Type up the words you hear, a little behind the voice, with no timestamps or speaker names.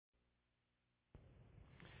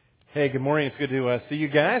Hey, good morning. It's good to see you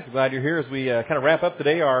guys. Glad you're here as we kind of wrap up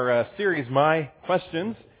today our series, My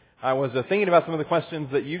Questions. I was thinking about some of the questions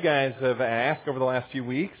that you guys have asked over the last few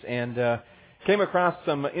weeks and came across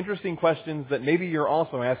some interesting questions that maybe you're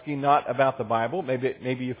also asking, not about the Bible.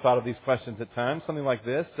 Maybe you've thought of these questions at times. Something like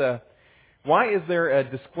this. Why is there a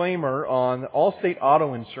disclaimer on Allstate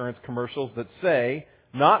auto insurance commercials that say,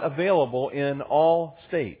 not available in all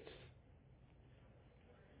states?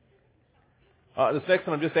 This next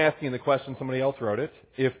one, I'm just asking the question, somebody else wrote it.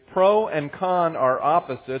 If pro and con are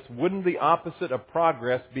opposites, wouldn't the opposite of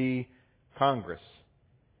progress be Congress?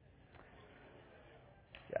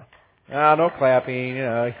 Yeah. No clapping,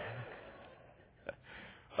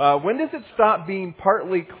 when does it stop being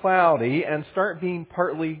partly cloudy and start being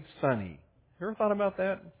partly sunny? You ever thought about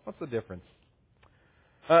that? What's the difference?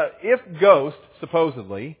 If ghosts,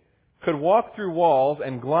 supposedly, could walk through walls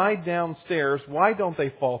and glide downstairs, why don't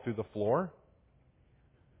they fall through the floor?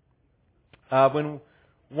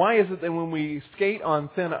 Why is it that when we skate on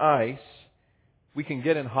thin ice, we can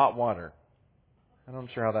get in hot water? I'm not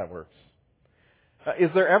sure how that works. Is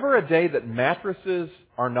there ever a day that mattresses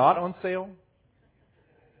are not on sale?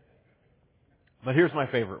 But here's my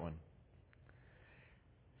favorite one.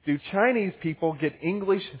 Do Chinese people get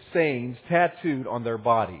English sayings tattooed on their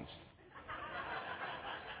bodies?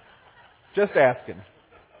 Just asking.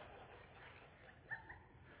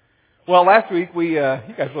 Well, last week you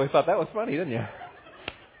guys really thought that was funny, didn't you?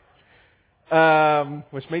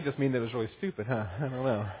 Which may just mean that it was really stupid, huh? I don't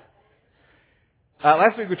know.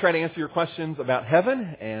 Last week we tried to answer your questions about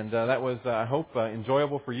heaven, and that was, I hope,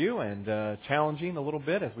 enjoyable for you and challenging a little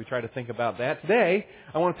bit as we try to think about that. Today,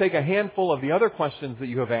 I want to take a handful of the other questions that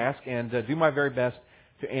you have asked and do my very best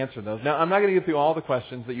to answer those. Now, I'm not going to get through all the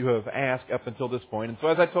questions that you have asked up until this point, and so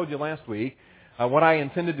as I told you last week, what I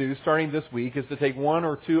intend to do starting this week is to take one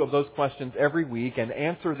or two of those questions every week and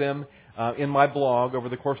answer them in my blog over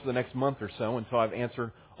the course of the next month or so until I've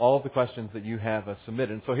answered all of the questions that you have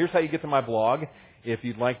submitted. And so here's how you get to my blog. If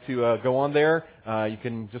you'd like to go on there, you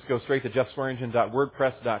can just go straight to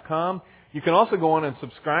jeffswearingen.wordpress.com. You can also go on and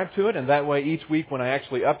subscribe to it, and that way each week when I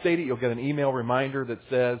actually update it, you'll get an email reminder that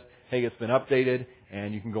says, hey, it's been updated,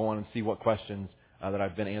 and you can go on and see what questions that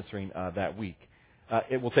I've been answering that week.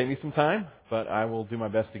 It will take me some time, but I will do my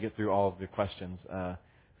best to get through all of the questions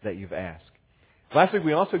that you've asked. Last week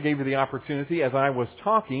we also gave you the opportunity, as I was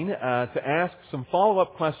talking, to ask some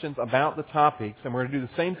follow-up questions about the topics, and we're going to do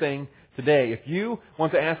the same thing today. If you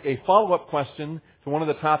want to ask a follow-up question to one of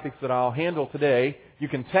the topics that I'll handle today, you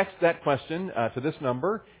can text that question to this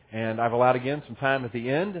number, and I've allowed, again, some time at the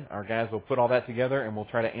end. Our guys will put all that together, and we'll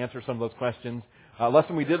try to answer some of those questions.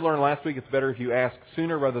 Lesson we did learn last week, it's better if you ask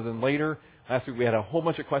sooner rather than later. Last week we had a whole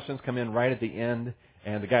bunch of questions come in right at the end,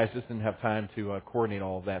 and the guys just didn't have time to coordinate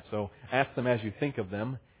all of that. So ask them as you think of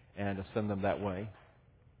them and send them that way.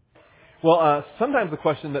 Well, sometimes the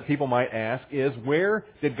question that people might ask is, where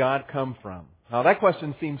did God come from? Now, that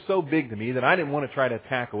question seems so big to me that I didn't want to try to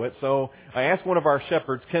tackle it, so I asked one of our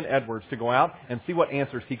shepherds, Ken Edwards, to go out and see what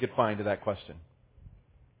answers he could find to that question.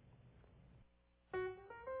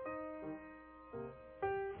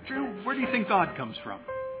 Drew, where do you think God comes from?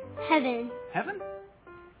 Heaven. Heaven?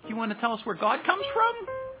 You want to tell us where God comes from?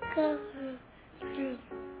 He comes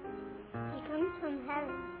from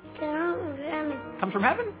heaven. Comes from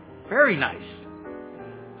heaven? Very nice.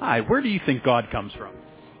 Hi, where do you think God comes from?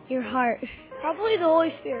 Your heart. Probably the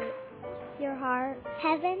Holy Spirit. Your heart.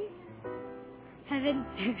 Heaven. Heaven.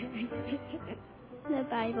 The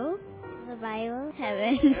Bible. The Bible.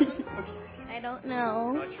 Heaven. I don't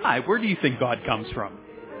know. Hi, where do you think God comes from?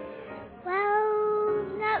 Well,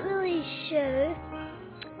 not really sure.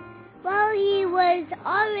 Well, he was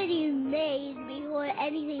already made before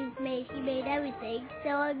anything's made. He made everything.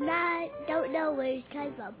 So don't know where he's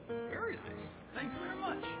come from. Very nice. Thanks very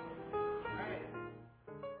much.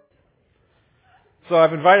 So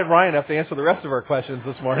I've invited Ryan up to answer the rest of our questions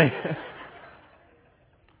this morning.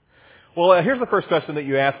 Well, here's the first question that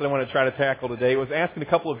you asked that I want to try to tackle today. It was asked in a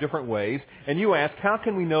couple of different ways. And you asked, how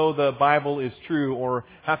can we know the Bible is true, or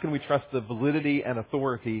how can we trust the validity and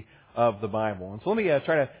authority of the Bible? And so let me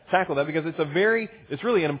try to tackle that, because it's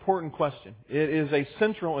really an important question. It is a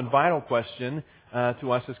central and vital question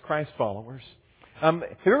to us as Christ followers. Have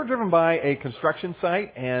you ever driven by a construction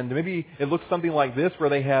site and maybe it looks something like this,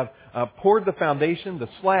 where they have poured the foundation, the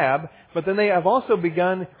slab, but then they have also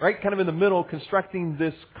begun, right kind of in the middle, constructing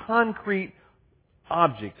this concrete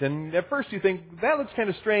object. And at first you think, that looks kind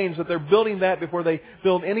of strange that they're building that before they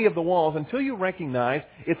build any of the walls, until you recognize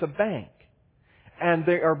it's a bank. And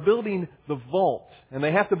they are building the vault. And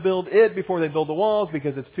they have to build it before they build the walls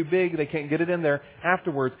because it's too big. They can't get it in there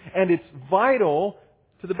afterwards. And it's vital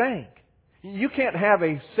to the bank. You can't have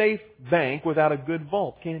a safe bank without a good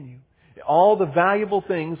vault, can you? All the valuable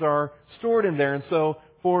things are stored in there. And so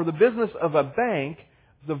for the business of a bank,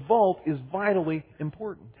 the vault is vitally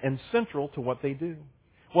important and central to what they do.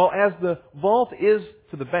 Well, as the vault is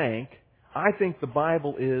to the bank, I think the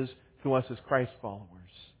Bible is to us as Christ followers.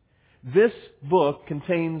 This book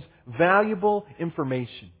contains valuable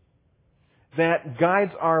information that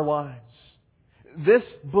guides our lives. This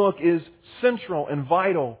book is central and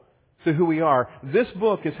vital to who we are. This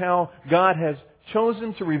book is how God has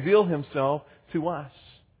chosen to reveal Himself to us.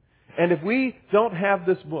 And if we don't have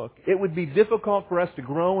this book, it would be difficult for us to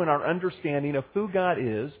grow in our understanding of who God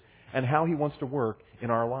is and how He wants to work in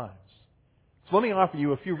our lives. So let me offer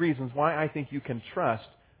you a few reasons why I think you can trust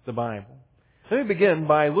the Bible. Let me begin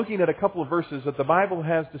by looking at a couple of verses that the Bible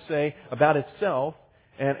has to say about itself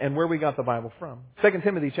and where we got the Bible from. 2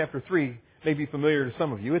 Timothy chapter 3 may be familiar to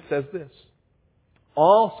some of you. It says this: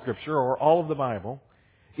 all Scripture, or all of the Bible,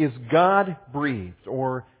 is God-breathed,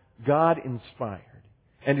 or God-inspired,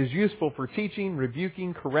 and is useful for teaching,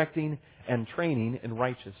 rebuking, correcting, and training in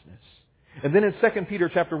righteousness. And then in 2 Peter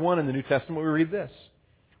chapter 1 in the New Testament, we read this: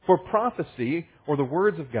 for prophecy, or the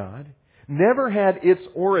words of God, never had its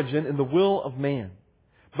origin in the will of man,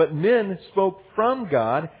 but men spoke from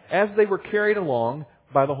God as they were carried along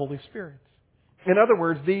by the Holy Spirit. In other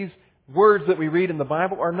words, these words that we read in the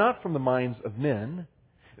Bible are not from the minds of men.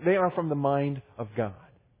 They are from the mind of God.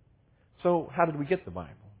 So how did we get the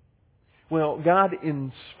Bible? Well, God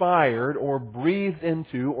inspired or breathed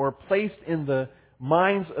into or placed in the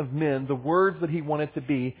minds of men the words that He wanted to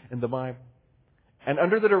be in the Bible. And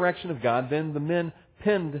under the direction of God, then the men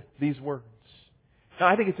penned these words. Now,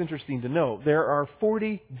 I think it's interesting to note there are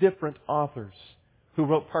 40 different authors who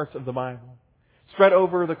wrote parts of the Bible, spread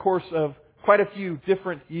over the course of quite a few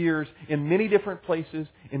different years, in many different places,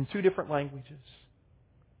 in 2 different languages.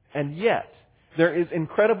 And yet, there is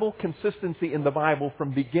incredible consistency in the Bible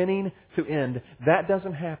from beginning to end. That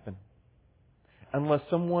doesn't happen unless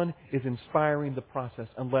someone is inspiring the process,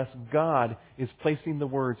 unless God is placing the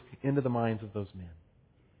words into the minds of those men.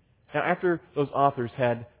 Now, after those authors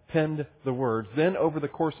had penned the words, then over the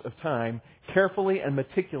course of time, carefully and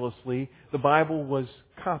meticulously, the Bible was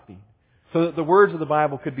copied, so that the words of the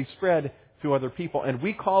Bible could be spread to other people. And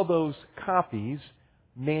we call those copies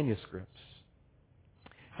manuscripts.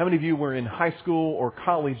 How many of you were in high school or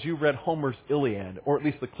college, you read Homer's Iliad, or at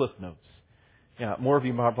least the Cliff Notes? Yeah, more of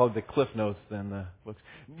you probably the Cliff Notes than the books.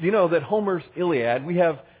 Do you know that Homer's Iliad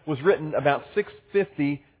was written about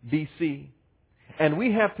 650 BC? And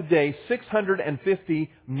we have today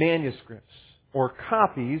 650 manuscripts or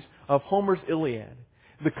copies of Homer's Iliad.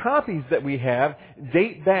 The copies that we have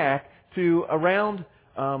date back to around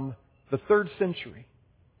the 3rd century.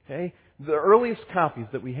 Okay? The earliest copies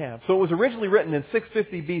that we have. So it was originally written in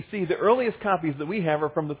 650 BC. The earliest copies that we have are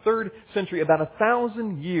from the 3rd century, about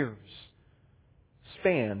 1,000 years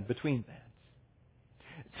span between that.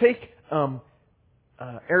 Take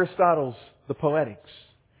Aristotle's The Poetics.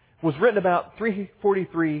 It was written about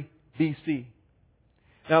 343 BC.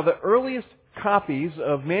 Now, the earliest copies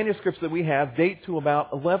of manuscripts that we have date to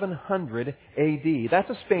about 1100 AD. That's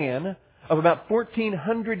a span of about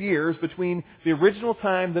 1,400 years between the original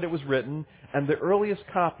time that it was written and the earliest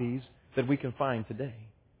copies that we can find today.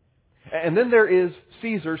 And then there is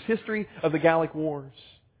Caesar's History of the Gallic Wars.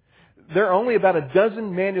 There are only about a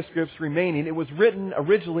dozen manuscripts remaining. It was written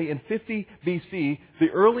originally in 50 BC. The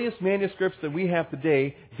earliest manuscripts that we have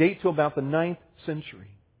today date to about the 9th century.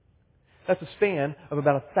 That's a span of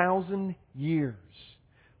about 1,000 years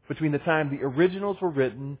between the time the originals were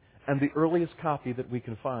written and the earliest copy that we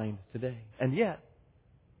can find today. And yet,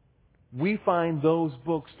 we find those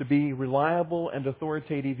books to be reliable and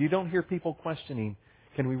authoritative. You don't hear people questioning,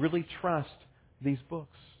 can we really trust these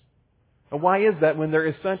books? Now, why is that when there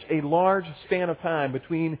is such a large span of time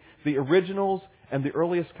between the originals and the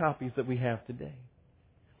earliest copies that we have today?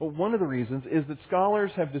 Well, one of the reasons is that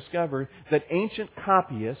scholars have discovered that ancient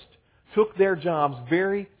copyists took their jobs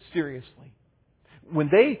very seriously. When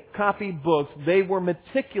they copied books, they were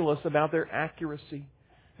meticulous about their accuracy.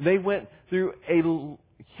 They went through a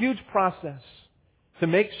huge process to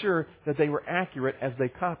make sure that they were accurate as they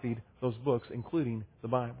copied those books, including the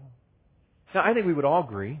Bible. Now, I think we would all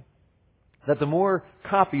agree that the more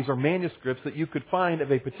copies or manuscripts that you could find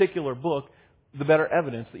of a particular book, the better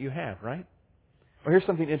evidence that you have, right? Well, here's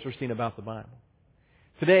something interesting about the Bible.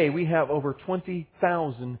 Today, we have over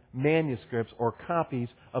 20,000 manuscripts or copies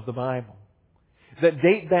of the Bible that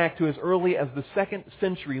date back to as early as the 2nd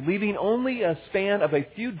century, leaving only a span of a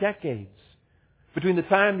few decades between the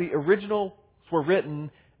time the originals were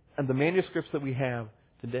written and the manuscripts that we have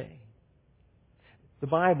today. the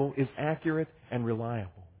Bible is accurate and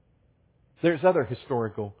reliable. There's other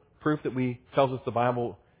historical proof that tells us the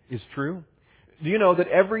Bible is true. Do you know that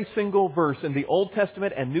every single verse in the Old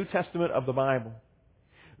Testament and New Testament of the Bible,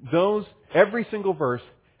 every single verse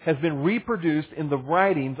has been reproduced in the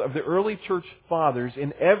writings of the early church fathers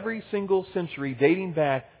in every single century dating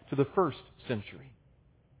back to the first century?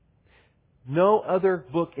 No other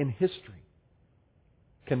book in history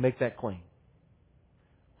can make that claim.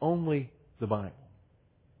 Only the Bible.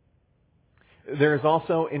 There is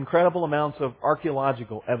also incredible amounts of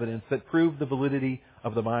archaeological evidence that prove the validity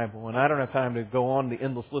of the Bible. And I don't have time to go on the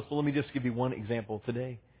endless list, but let me just give you one example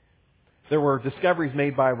today. There were discoveries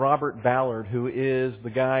made by Robert Ballard, who is the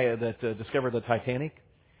guy that discovered the Titanic.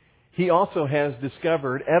 He also has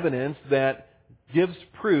discovered evidence that gives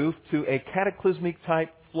proof to a cataclysmic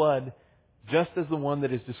type flood, just as the one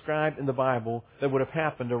that is described in the Bible, that would have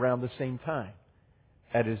happened around the same time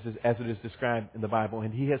as it is described in the Bible.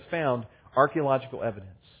 And he has found archaeological evidence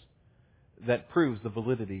that proves the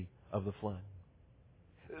validity of the flood.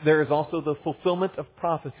 There is also the fulfillment of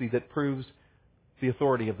prophecy that proves the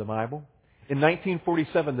authority of the Bible. In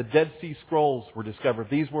 1947, the Dead Sea Scrolls were discovered.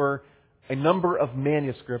 These were a number of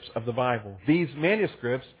manuscripts of the Bible. These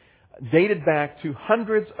manuscripts dated back to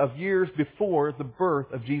hundreds of years before the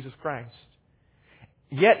birth of Jesus Christ.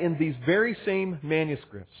 Yet in these very same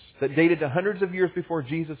manuscripts that dated to hundreds of years before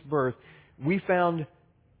Jesus' birth, we found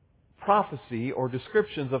prophecy or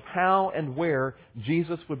descriptions of how and where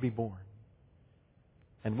Jesus would be born.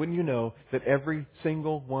 And wouldn't you know that every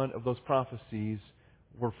single one of those prophecies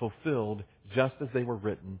were fulfilled just as they were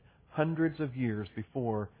written hundreds of years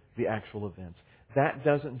before the actual events. That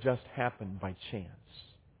doesn't just happen by chance.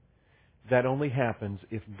 That only happens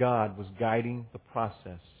if God was guiding the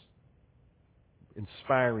process,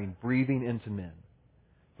 inspiring, breathing into men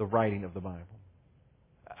the writing of the Bible.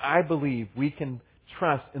 I believe we can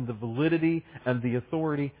trust in the validity and the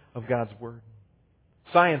authority of God's Word.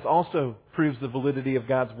 Science also proves the validity of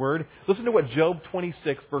God's Word. Listen to what Job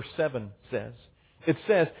 26 verse 7 says. It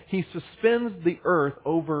says, He suspends the earth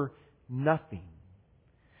over nothing.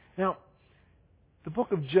 Now, the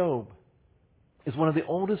book of Job is one of the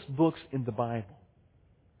oldest books in the Bible.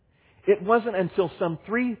 It wasn't until some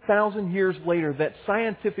 3,000 years later that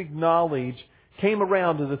scientific knowledge came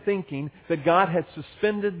around to the thinking that God had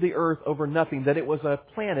suspended the earth over nothing, that it was a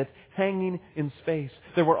planet hanging in space.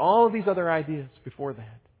 There were all of these other ideas before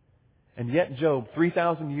that. And yet Job,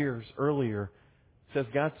 3,000 years earlier, says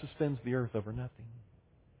God suspends the earth over nothing.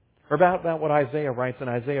 Or about what Isaiah writes in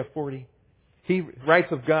Isaiah 40. He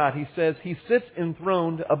writes of God, he says, He sits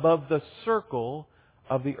enthroned above the circle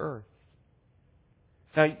of the earth.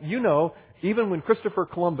 Now, you know, even when Christopher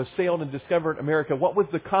Columbus sailed and discovered America, what was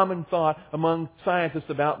the common thought among scientists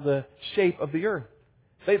about the shape of the earth?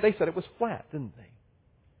 They said it was flat, didn't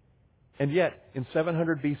they? And yet, in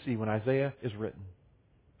 700 BC, when Isaiah is written,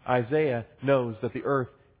 Isaiah knows that the earth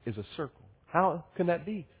is a circle. How can that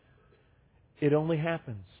be? It only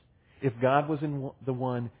happens if God was the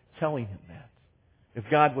one telling him that. If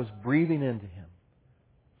God was breathing into him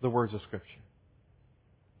the words of Scripture.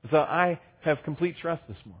 So I have complete trust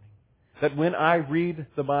this morning that when I read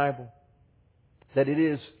the Bible, that it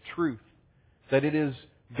is truth, that it is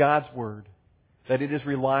God's Word, that it is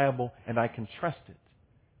reliable, and I can trust it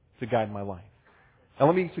to guide my life. Now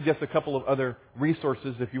let me suggest a couple of other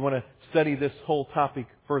resources if you want to study this whole topic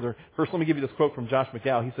further. First, let me give you this quote from Josh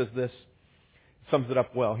McDowell. He says this, sums it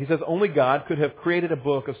up well. He says, "Only God could have created a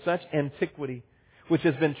book of such antiquity which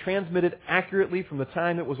has been transmitted accurately from the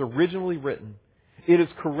time it was originally written. It is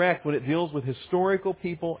correct when it deals with historical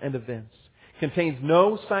people and events, contains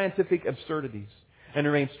no scientific absurdities, and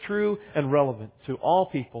remains true and relevant to all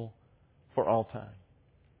people for all time."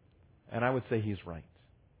 And I would say he's right.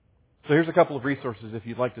 So here's a couple of resources if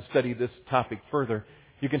you'd like to study this topic further.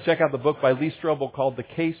 You can check out the book by Lee Strobel called The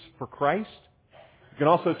Case for Christ. You can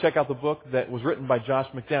also check out the book that was written by Josh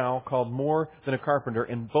McDowell called More Than a Carpenter.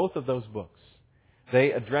 In both of those books,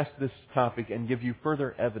 they address this topic and give you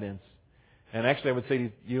further evidence. And actually, I would say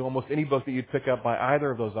to you, almost any book that you'd pick up by either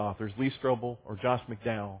of those authors, Lee Strobel or Josh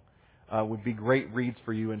McDowell, would be great reads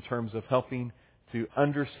for you in terms of helping to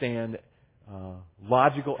understand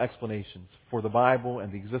logical explanations for the Bible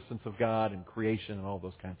and the existence of God and creation and all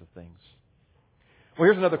those kinds of things. Well,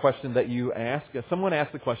 here's another question that you ask. Someone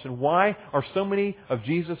asked the question, why are so many of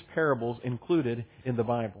Jesus' parables included in the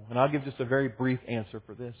Bible? And I'll give just a very brief answer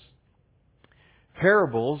for this.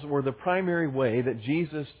 Parables were the primary way that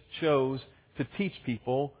Jesus chose to teach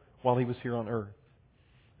people while He was here on earth.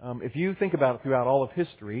 If you think about it throughout all of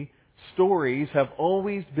history, stories have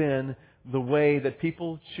always been the way that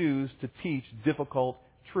people choose to teach difficult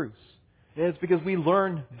truths. It's because we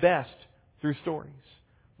learn best through stories.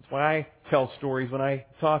 That's why I tell stories when I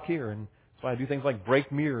talk here, and that's why I do things like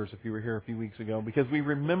break mirrors if you were here a few weeks ago, because we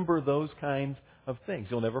remember those kinds of things.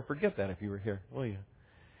 You'll never forget that if you were here, will you?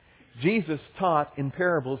 Jesus taught in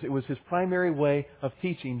parables. It was His primary way of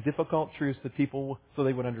teaching difficult truths to people so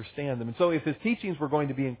they would understand them. And so if His teachings were going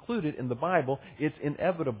to be included in the Bible, it's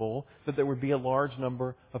inevitable that there would be a large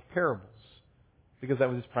number of parables, because that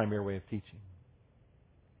was His primary way of teaching.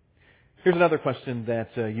 Here's another question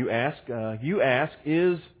that you ask. You ask,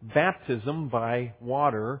 is baptism by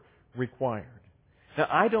water required? Now,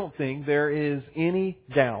 I don't think there is any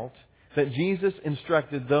doubt that Jesus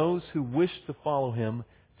instructed those who wish to follow Him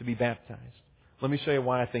to be baptized. Let me show you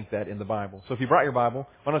why I think that in the Bible. So if you brought your Bible,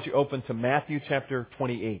 why don't you open to Matthew chapter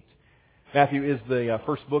 28. Matthew is the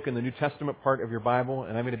first book in the New Testament part of your Bible,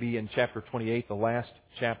 and I'm going to be in chapter 28, the last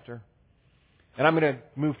chapter. And I'm going to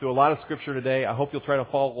move through a lot of Scripture today. I hope you'll try to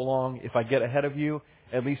follow along. If I get ahead of you,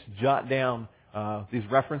 at least jot down these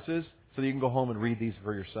references so that you can go home and read these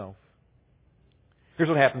for yourself. Here's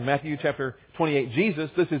what happens. Matthew chapter 28. Jesus,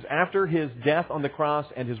 this is after His death on the cross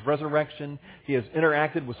and His resurrection. He has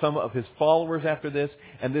interacted with some of His followers after this,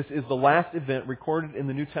 and this is the last event recorded in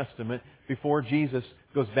the New Testament before Jesus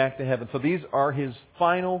goes back to heaven. So these are His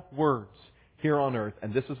final words here on earth,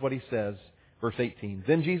 and this is what He says, verse 18.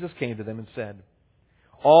 Then Jesus came to them and said,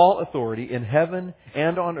 all authority in heaven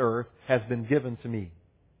and on earth has been given to me.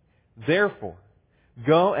 Therefore,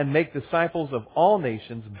 go and make disciples of all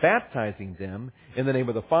nations, baptizing them in the name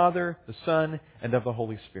of the Father, the Son, and of the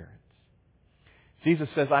Holy Spirit. Jesus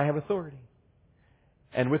says, I have authority.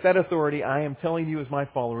 And with that authority, I am telling you as my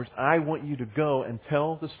followers, I want you to go and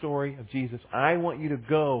tell the story of Jesus. I want you to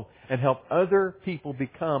go and help other people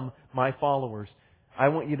become my followers. I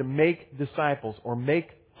want you to make disciples or make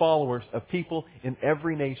followers of people in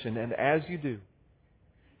every nation. And as you do,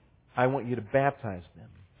 I want you to baptize them.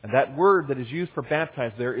 And that word that is used for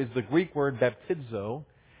baptize there is the Greek word baptizo,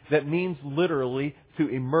 that means literally to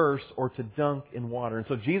immerse or to dunk in water. And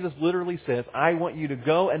so Jesus literally says, I want you to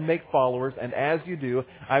go and make followers, and as you do,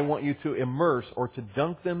 I want you to immerse or to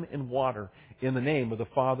dunk them in water in the name of the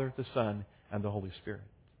Father, the Son, and the Holy Spirit.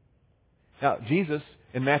 Now, Jesus,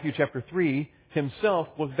 in Matthew chapter 3, Himself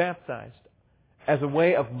was baptized as a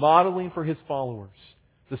way of modeling for His followers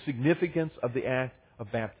the significance of the act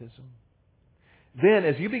of baptism. Then,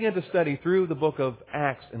 as you begin to study through the book of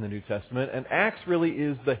Acts in the New Testament, and Acts really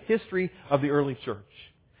is the history of the early church.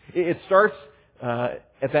 It starts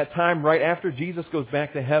at that time right after Jesus goes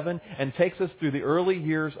back to heaven and takes us through the early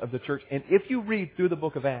years of the church. And if you read through the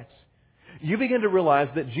book of Acts, you begin to realize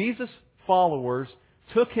that Jesus' followers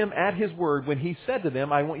took Him at His word when He said to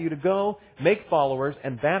them, I want you to go, make followers,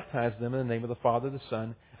 and baptize them in the name of the Father, the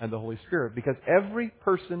Son, and the Holy Spirit. Because every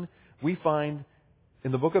person we find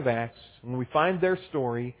in the book of Acts, when we find their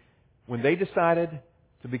story, when they decided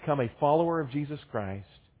to become a follower of Jesus Christ,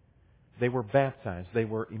 they were baptized. They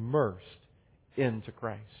were immersed into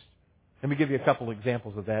Christ. Let me give you a couple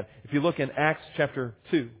examples of that. If you look in Acts chapter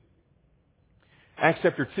 2. Acts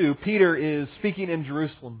chapter 2, Peter is speaking in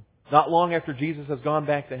Jerusalem. Not long after Jesus has gone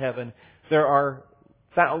back to heaven, there are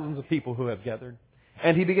thousands of people who have gathered.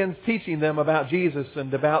 And he begins teaching them about Jesus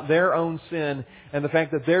and about their own sin and the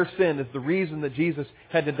fact that their sin is the reason that Jesus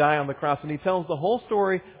had to die on the cross. And he tells the whole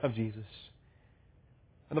story of Jesus.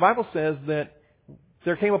 And the Bible says that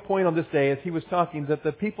there came a point on this day as he was talking that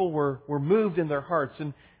the people were moved in their hearts.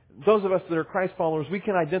 And those of us that are Christ followers, we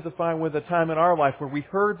can identify with a time in our life where we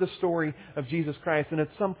heard the story of Jesus Christ, and at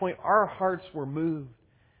some point our hearts were moved.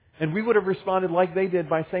 And we would have responded like they did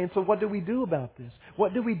by saying, so what do we do about this?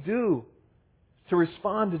 What do we do to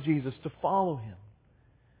respond to Jesus, to follow Him?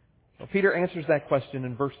 Well, Peter answers that question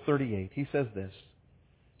in verse 38. He says this,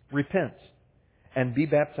 repent and be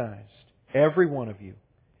baptized, every one of you,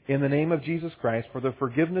 in the name of Jesus Christ for the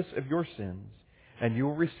forgiveness of your sins, and you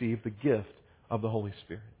will receive the gift of the Holy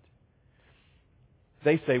Spirit.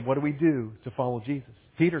 They say, what do we do to follow Jesus?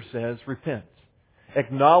 Peter says, repent.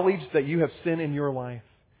 Acknowledge that you have sin in your life,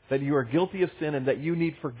 that you are guilty of sin, and that you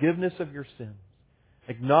need forgiveness of your sins.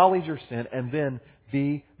 Acknowledge your sin, and then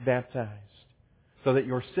be baptized so that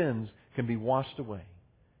your sins can be washed away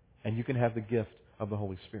and you can have the gift of the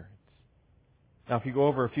Holy Spirit. Now, if you go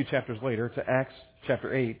over a few chapters later to Acts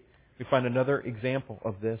chapter 8, we find another example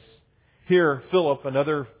of this. Here, Philip,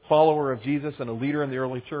 another follower of Jesus and a leader in the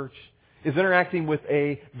early church, is interacting with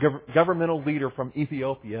a governmental leader from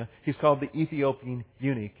Ethiopia. He's called the Ethiopian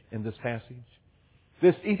eunuch in this passage.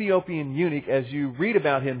 This Ethiopian eunuch, as you read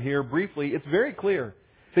about him here briefly, it's very clear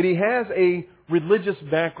that he has a religious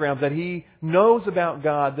background, that he knows about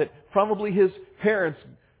God, that probably his parents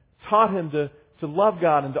taught him to to love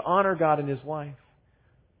God and to honor God in his life.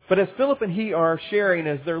 But as Philip and he are sharing,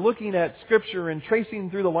 as they're looking at Scripture and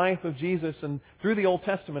tracing through the life of Jesus and through the Old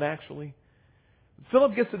Testament actually,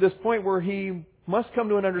 Philip gets to this point where he must come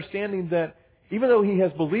to an understanding that even though he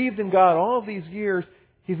has believed in God all of these years,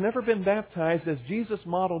 he's never been baptized as Jesus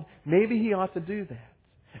modeled. Maybe he ought to do that.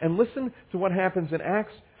 And listen to what happens in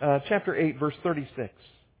Acts chapter 8, verse 36.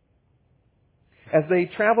 As they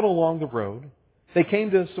traveled along the road, they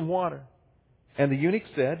came to some water. And the eunuch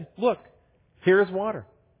said, "Look, here is water.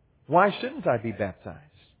 Why shouldn't I be baptized?"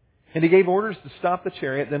 And he gave orders to stop the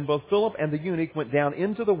chariot. Then both Philip and the eunuch went down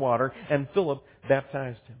into the water, and Philip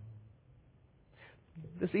baptized him.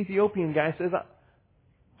 This Ethiopian guy says,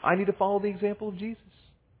 I need to follow the example of Jesus.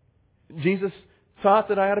 Jesus taught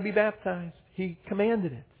that I ought to be baptized. He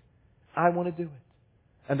commanded it. I want to do it.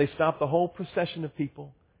 And they stopped the whole procession of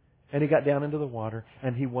people, and he got down into the water,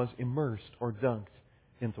 and he was immersed or dunked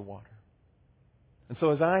into water. And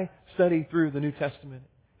so as I study through the New Testament,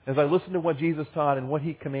 as I listen to what Jesus taught and what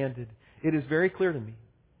He commanded, it is very clear to me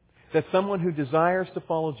that someone who desires to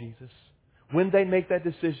follow Jesus, when they make that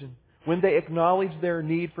decision, when they acknowledge their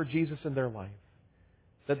need for Jesus in their life,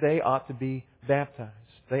 that they ought to be baptized.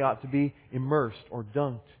 They ought to be immersed or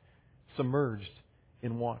dunked, submerged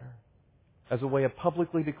in water, as a way of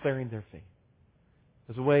publicly declaring their faith,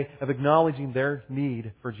 as a way of acknowledging their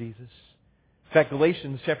need for Jesus. In fact,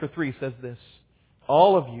 Galatians chapter 3 says this,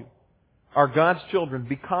 "All of you are God's children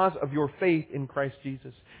because of your faith in Christ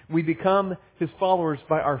Jesus." We become His followers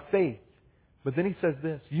by our faith. But then he says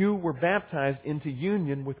this, "You were baptized into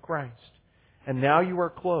union with Christ, and now you are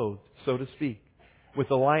clothed, so to speak, with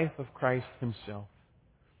the life of Christ Himself."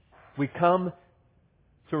 We come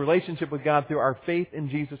to a relationship with God through our faith in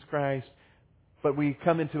Jesus Christ, but we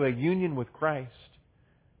come into a union with Christ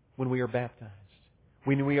when we are baptized.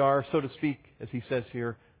 When we are, so to speak, as he says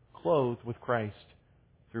here, clothed with Christ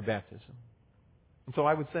through baptism. And so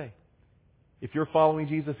I would say, if you're following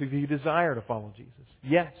Jesus, if you desire to follow Jesus,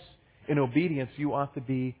 yes, in obedience you ought to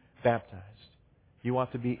be baptized. You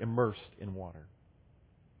ought to be immersed in water.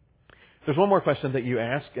 There's one more question that you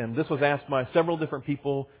ask, and this was asked by several different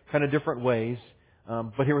people, kind of different ways,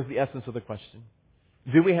 but here was the essence of the question.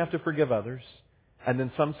 Do we have to forgive others? And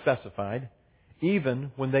then some specified,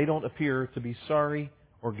 even when they don't appear to be sorry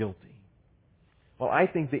or guilty. Well, I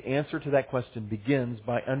think the answer to that question begins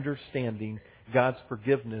by understanding God's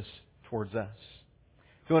forgiveness towards us.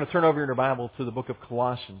 If you want to turn over in your Bible to the book of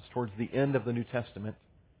Colossians, towards the end of the New Testament.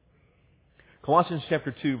 Colossians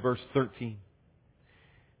chapter 2, verse 13.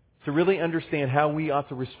 To really understand how we ought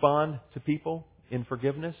to respond to people in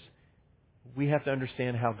forgiveness, we have to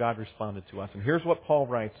understand how God responded to us. And here's what Paul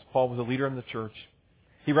writes. Paul was a leader in the church.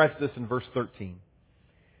 He writes this in verse 13.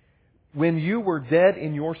 "When you were dead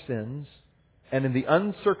in your sins and in the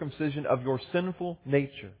uncircumcision of your sinful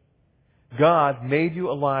nature, God made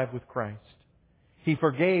you alive with Christ. He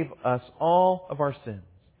forgave us all of our sins,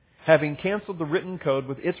 having canceled the written code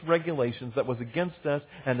with its regulations that was against us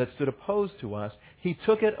and that stood opposed to us. He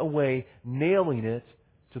took it away, nailing it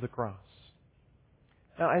to the cross."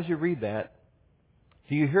 Now, as you read that,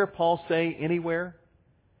 do you hear Paul say anywhere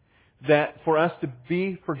that for us to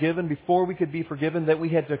be forgiven, before we could be forgiven, that we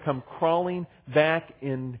had to come crawling back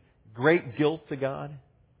in great guilt to God?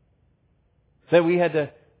 That we had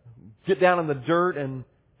to get down in the dirt and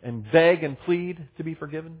beg and plead to be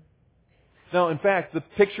forgiven? No, in fact, the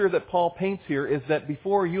picture that Paul paints here is that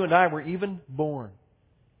before you and I were even born,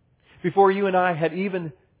 before you and I had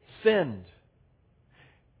even sinned,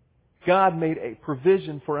 God made a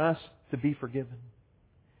provision for us to be forgiven.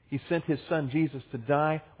 He sent His Son Jesus to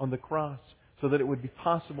die on the cross so that it would be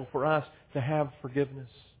possible for us to have forgiveness.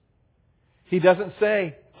 He doesn't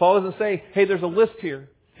say, Paul doesn't say, hey, there's a list here.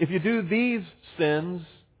 If you do these sins,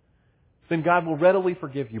 then God will readily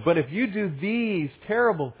forgive you. But if you do these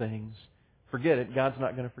terrible things, forget it, God's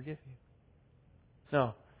not going to forgive you.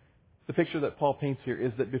 No. The picture that Paul paints here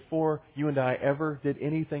is that before you and I ever did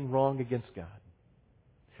anything wrong against God,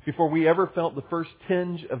 before we ever felt the first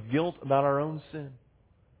tinge of guilt about our own sin,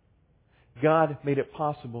 God made it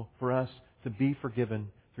possible for us to be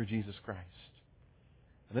forgiven through Jesus Christ.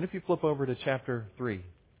 And then if you flip over to chapter 3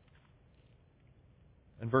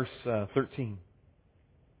 and verse 13,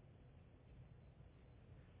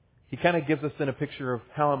 he kind of gives us then a picture of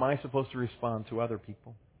how am I supposed to respond to other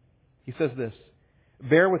people. He says this,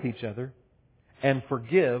 "Bear with each other and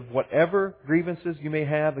forgive whatever grievances you may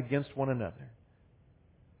have against one another."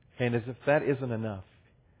 And as if that isn't enough,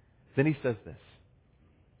 then he says this,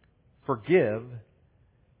 "Forgive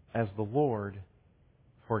as the Lord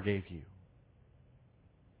forgave you."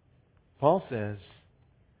 Paul says,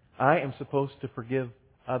 I am supposed to forgive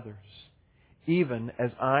others, even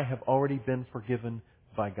as I have already been forgiven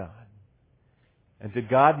by God. And did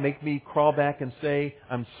God make me crawl back and say,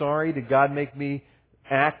 I'm sorry? Did God make me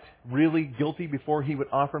act really guilty before He would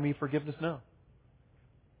offer me forgiveness? No.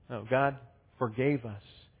 No, God forgave us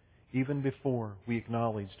even before we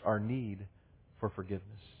acknowledged our need for forgiveness.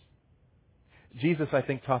 Jesus, I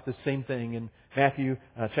think, taught the same thing in Matthew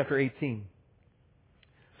chapter 18.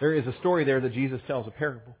 There is a story there that Jesus tells, a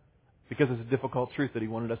parable, because it's a difficult truth that He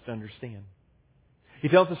wanted us to understand. He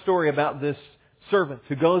tells a story about this servant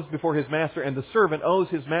who goes before his master, and the servant owes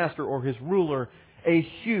his master or his ruler a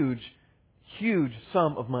huge, huge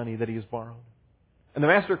sum of money that he has borrowed. And the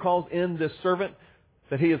master calls in this servant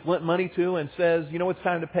that he has lent money to and says, you know, it's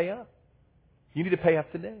time to pay up. You need to pay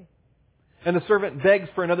up today. And the servant begs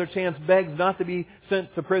for another chance, begs not to be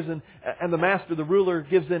sent to prison. And the master, the ruler,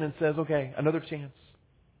 gives in and says, okay, another chance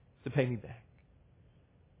to pay me back.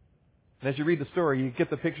 And as you read the story, you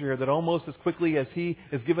get the picture here that almost as quickly as he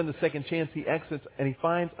is given the second chance, he exits and he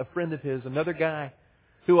finds a friend of his, another guy,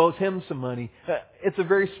 who owes him some money. It's a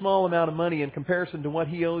very small amount of money in comparison to what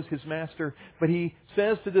he owes his master. But he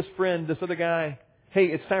says to this friend, this other guy, hey,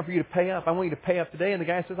 it's time for you to pay up. I want you to pay up today. And the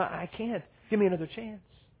guy says, I can't. Give me another chance.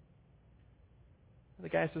 And the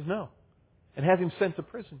guy says no. And has him sent to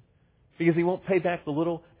prison because he won't pay back the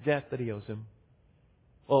little debt that he owes him.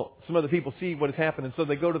 Well, some other people see what has happened, and so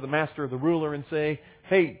they go to the master, the ruler, and say,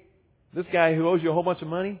 hey, this guy who owes you a whole bunch of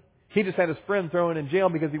money, he just had his friend thrown in jail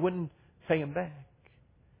because he wouldn't pay him back.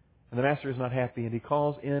 And the master is not happy, and he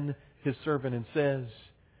calls in his servant and says,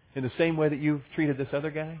 in the same way that you've treated this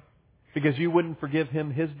other guy, because you wouldn't forgive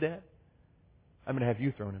him his debt, I'm going to have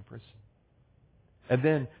you thrown in prison. And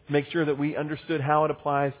then, to make sure that we understood how it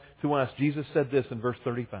applies to us, Jesus said this in verse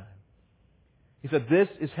 35. He said, this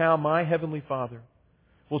is how my heavenly Father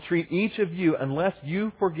will treat each of you unless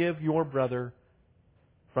you forgive your brother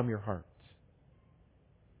from your hearts.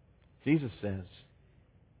 Jesus says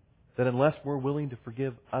that unless we're willing to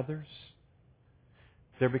forgive others,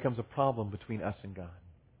 there becomes a problem between us and God.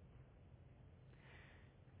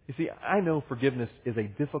 You see, I know forgiveness is a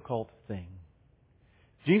difficult thing.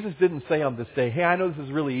 Jesus didn't say on this day, hey, I know this is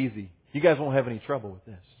really easy. You guys won't have any trouble with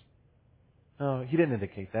this. No, He didn't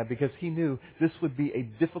indicate that because He knew this would be a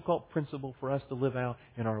difficult principle for us to live out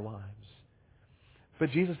in our lives.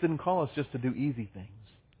 But Jesus didn't call us just to do easy things.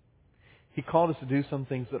 He called us to do some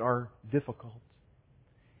things that are difficult.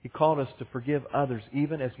 He called us to forgive others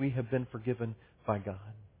even as we have been forgiven by God.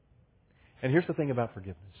 And here's the thing about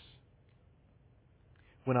forgiveness.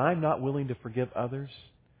 When I'm not willing to forgive others,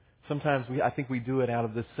 sometimes I think we do it out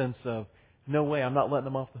of this sense of, no way, I'm not letting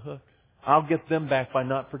them off the hook. I'll get them back by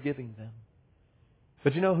not forgiving them.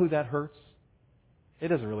 But you know who that hurts? It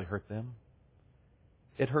doesn't really hurt them.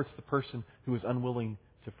 It hurts the person who is unwilling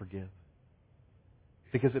to forgive.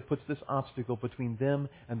 Because it puts this obstacle between them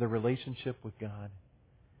and their relationship with God.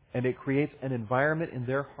 And it creates an environment in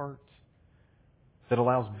their heart that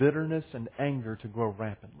allows bitterness and anger to grow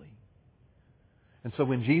rapidly. And so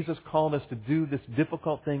when Jesus called us to do this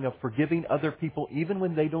difficult thing of forgiving other people even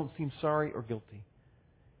when they don't seem sorry or guilty,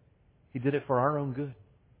 He did it for our own good.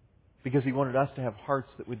 Because He wanted us to have hearts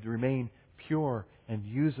that would remain pure and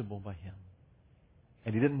usable by Him.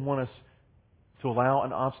 And He didn't want us to allow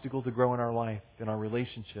an obstacle to grow in our life, in our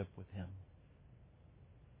relationship with Him.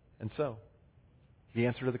 And so, the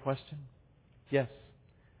answer to the question? Yes.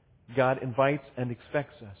 God invites and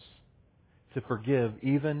expects us to forgive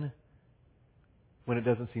even when it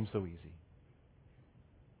doesn't seem so easy.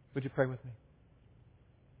 Would you pray with me?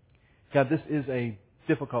 God, this is a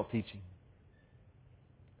difficult teaching.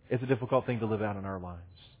 It's a difficult thing to live out in our lives.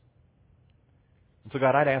 And so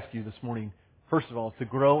God, I'd ask you this morning, first of all, to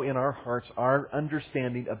grow in our hearts our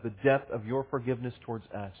understanding of the depth of your forgiveness towards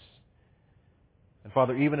us. And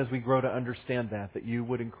Father, even as we grow to understand that you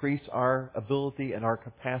would increase our ability and our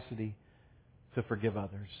capacity to forgive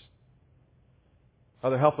others.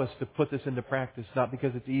 Father, help us to put this into practice, not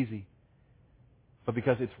because it's easy, but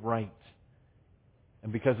because it's right.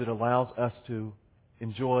 And because it allows us to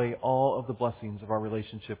enjoy all of the blessings of our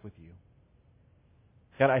relationship with you.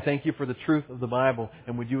 God, I thank you for the truth of the Bible,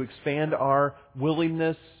 and would you expand our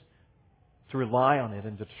willingness to rely on it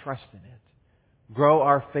and to trust in it. Grow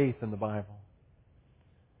our faith in the Bible.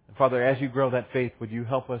 And Father, as you grow that faith, would you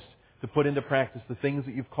help us to put into practice the things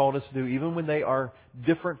that you've called us to do, even when they are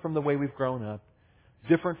different from the way we've grown up,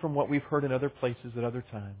 different from what we've heard in other places at other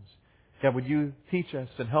times. God, would you teach us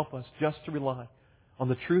and help us just to rely on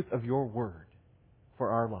the truth of your Word for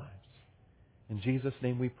our lives. In Jesus'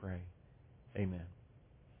 name we pray. Amen.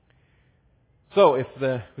 So,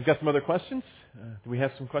 we've got some other questions. Do we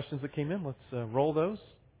have some questions that came in? Let's roll those.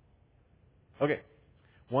 Okay.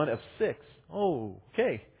 One of 6. Oh,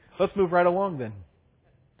 okay. Let's move right along then.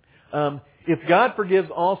 If God forgives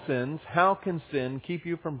all sins, how can sin keep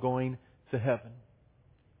you from going to heaven?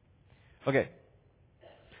 Okay.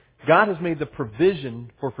 God has made the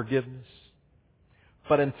provision for forgiveness.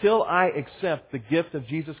 But until I accept the gift of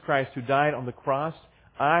Jesus Christ who died on the cross,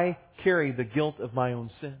 I carry the guilt of my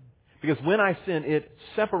own sin. Because when I sin, it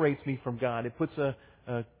separates me from God. It puts a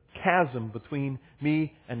chasm between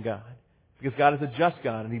me and God. Because God is a just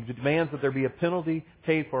God, and He demands that there be a penalty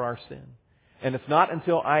paid for our sin. And it's not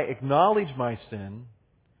until I acknowledge my sin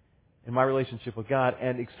in my relationship with God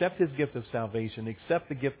and accept His gift of salvation, accept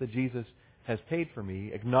the gift that Jesus has paid for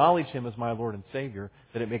me, acknowledge Him as my Lord and Savior,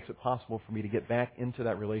 that it makes it possible for me to get back into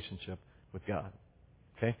that relationship with God.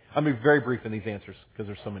 Okay? I'm going to be very brief in these answers because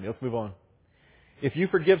there's so many. Let's move on. If you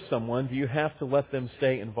forgive someone, do you have to let them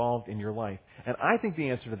stay involved in your life? And I think the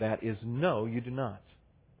answer to that is no, you do not.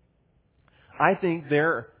 I think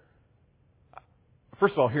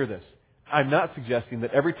first of all, hear this. I'm not suggesting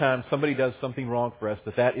that every time somebody does something wrong for us,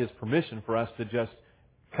 that is permission for us to just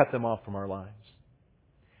cut them off from our lives.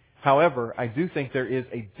 However, I do think there is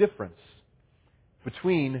a difference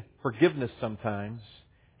between forgiveness sometimes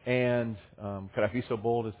and, could I be so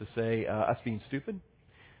bold as to say, us being stupid?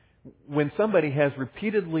 When somebody has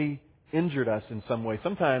repeatedly injured us in some way,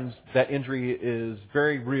 sometimes that injury is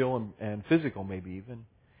very real and physical maybe even,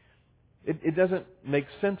 it doesn't make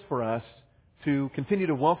sense for us to continue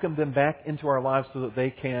to welcome them back into our lives so that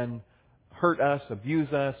they can hurt us,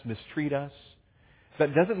 abuse us, mistreat us.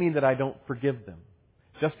 That doesn't mean that I don't forgive them.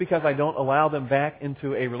 Just because I don't allow them back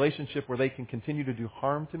into a relationship where they can continue to do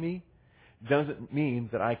harm to me doesn't mean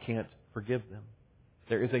that I can't forgive them.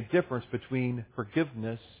 There is a difference between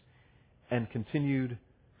forgiveness and continued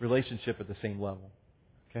relationship at the same level.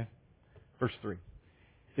 Okay? Verse 3.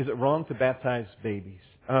 Is it wrong to baptize babies?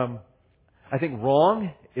 I think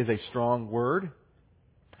wrong is a strong word.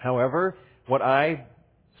 However, what I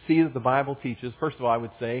see that the Bible teaches, first of all, I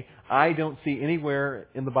would say, I don't see anywhere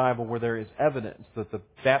in the Bible where there is evidence that the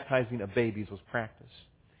baptizing of babies was practiced.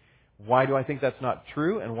 Why do I think that's not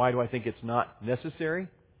true, and why do I think it's not necessary?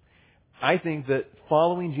 I think that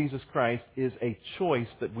following Jesus Christ is a choice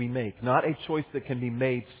that we make, not a choice that can be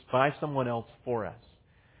made by someone else for us.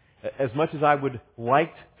 As much as I would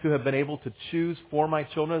like to have been able to choose for my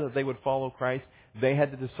children that they would follow Christ, they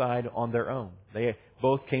had to decide on their own. They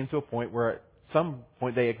both came to a point where at some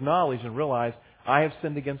point they acknowledged and realized, I have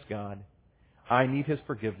sinned against God. I need His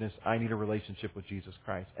forgiveness. I need a relationship with Jesus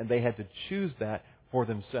Christ. And they had to choose that for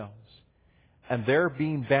themselves. And their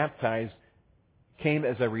being baptized came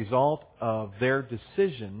as a result of their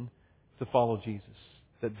decision to follow Jesus.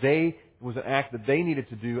 That it was an act that they needed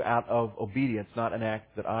to do out of obedience, not an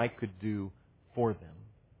act that I could do for them,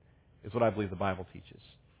 is what I believe the Bible teaches.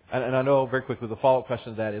 And I know very quickly the follow-up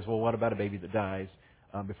question to that is, well, what about a baby that dies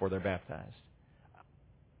before they're baptized?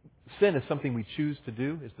 Sin is something we choose to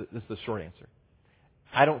do, is the short answer.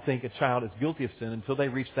 I don't think a child is guilty of sin until they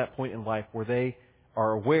reach that point in life where they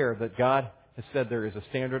are aware that God has said there is a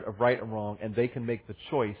standard of right and wrong, and they can make the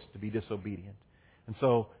choice to be disobedient. And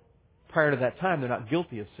so, prior to that time, they're not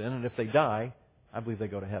guilty of sin, and if they die, I believe they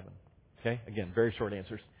go to heaven. Okay? Again, very short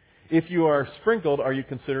answers. If you are sprinkled, are you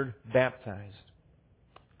considered baptized?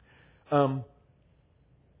 The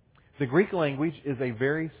Greek language is a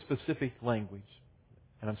very specific language.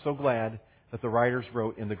 And I'm so glad that the writers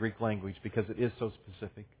wrote in the Greek language because it is so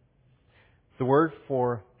specific. The word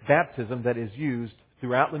for baptism that is used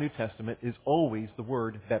throughout the New Testament is always the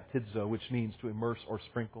word baptizo, which means to immerse or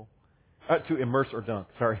sprinkle. To immerse or dunk,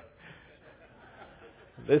 sorry.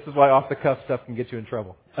 This is why off-the-cuff stuff can get you in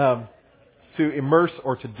trouble. To immerse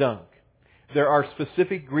or to dunk. There are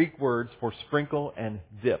specific Greek words for sprinkle and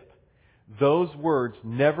dip. Those words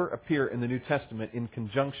never appear in the New Testament in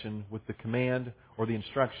conjunction with the command or the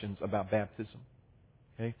instructions about baptism.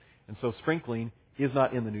 Okay? And so sprinkling is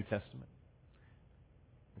not in the New Testament.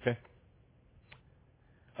 Okay?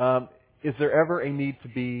 Is there ever a need to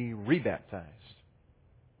be rebaptized?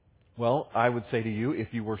 Well, I would say to you, if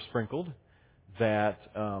you were sprinkled, that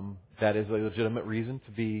is a legitimate reason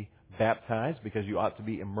to be baptized because you ought to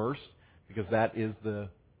be immersed because that is the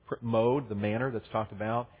mode, the manner that's talked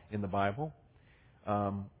about in the Bible.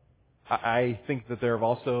 I think that there have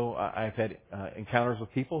also, I've had encounters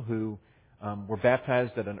with people who were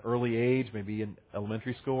baptized at an early age, maybe in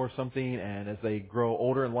elementary school or something, and as they grow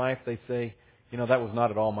older in life, they say, that was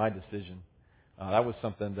not at all my decision. That was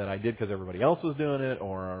something that I did because everybody else was doing it,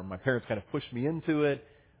 or my parents kind of pushed me into it.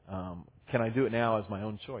 Can I do it now as my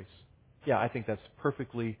own choice? Yeah, I think that's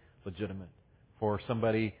perfectly legitimate for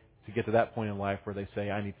somebody to get to that point in life where they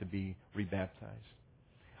say, I need to be rebaptized.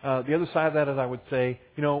 The other side of that is I would say,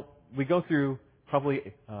 we go through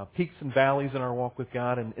probably peaks and valleys in our walk with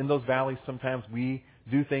God, and in those valleys sometimes we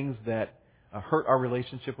do things that hurt our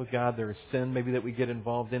relationship with God. There is sin maybe that we get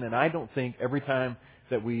involved in, and I don't think every time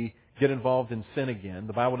that we get involved in sin again,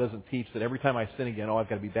 the Bible doesn't teach that every time I sin again, I've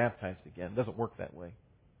got to be baptized again. It doesn't work that way.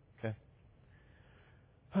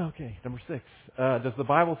 Okay, number 6. Does the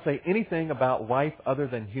Bible say anything about life other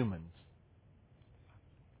than humans?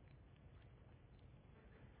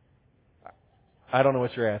 I don't know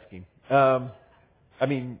what you're asking.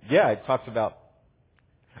 It talks about...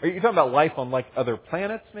 Are you talking about life on like other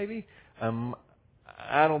planets maybe?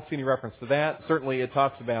 I don't see any reference to that. Certainly it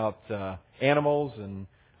talks about animals and,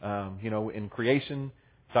 in creation.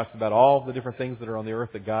 It talks about all the different things that are on the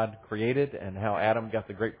earth that God created and how Adam got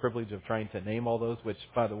the great privilege of trying to name all those, which,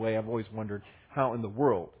 by the way, I've always wondered how in the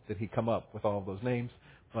world did he come up with all of those names,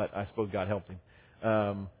 but I suppose God helped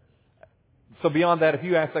him. So beyond that, if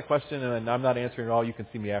you ask that question and I'm not answering at all, you can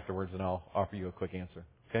see me afterwards and I'll offer you a quick answer.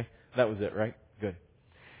 Okay? That was it, right? Good.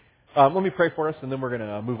 Let me pray for us and then we're going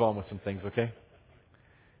to move on with some things, okay?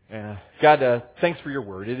 God, thanks for your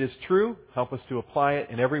word. It is true. Help us to apply it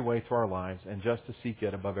in every way to our lives and just to seek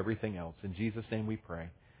it above everything else. In Jesus' name we pray.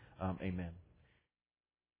 Amen.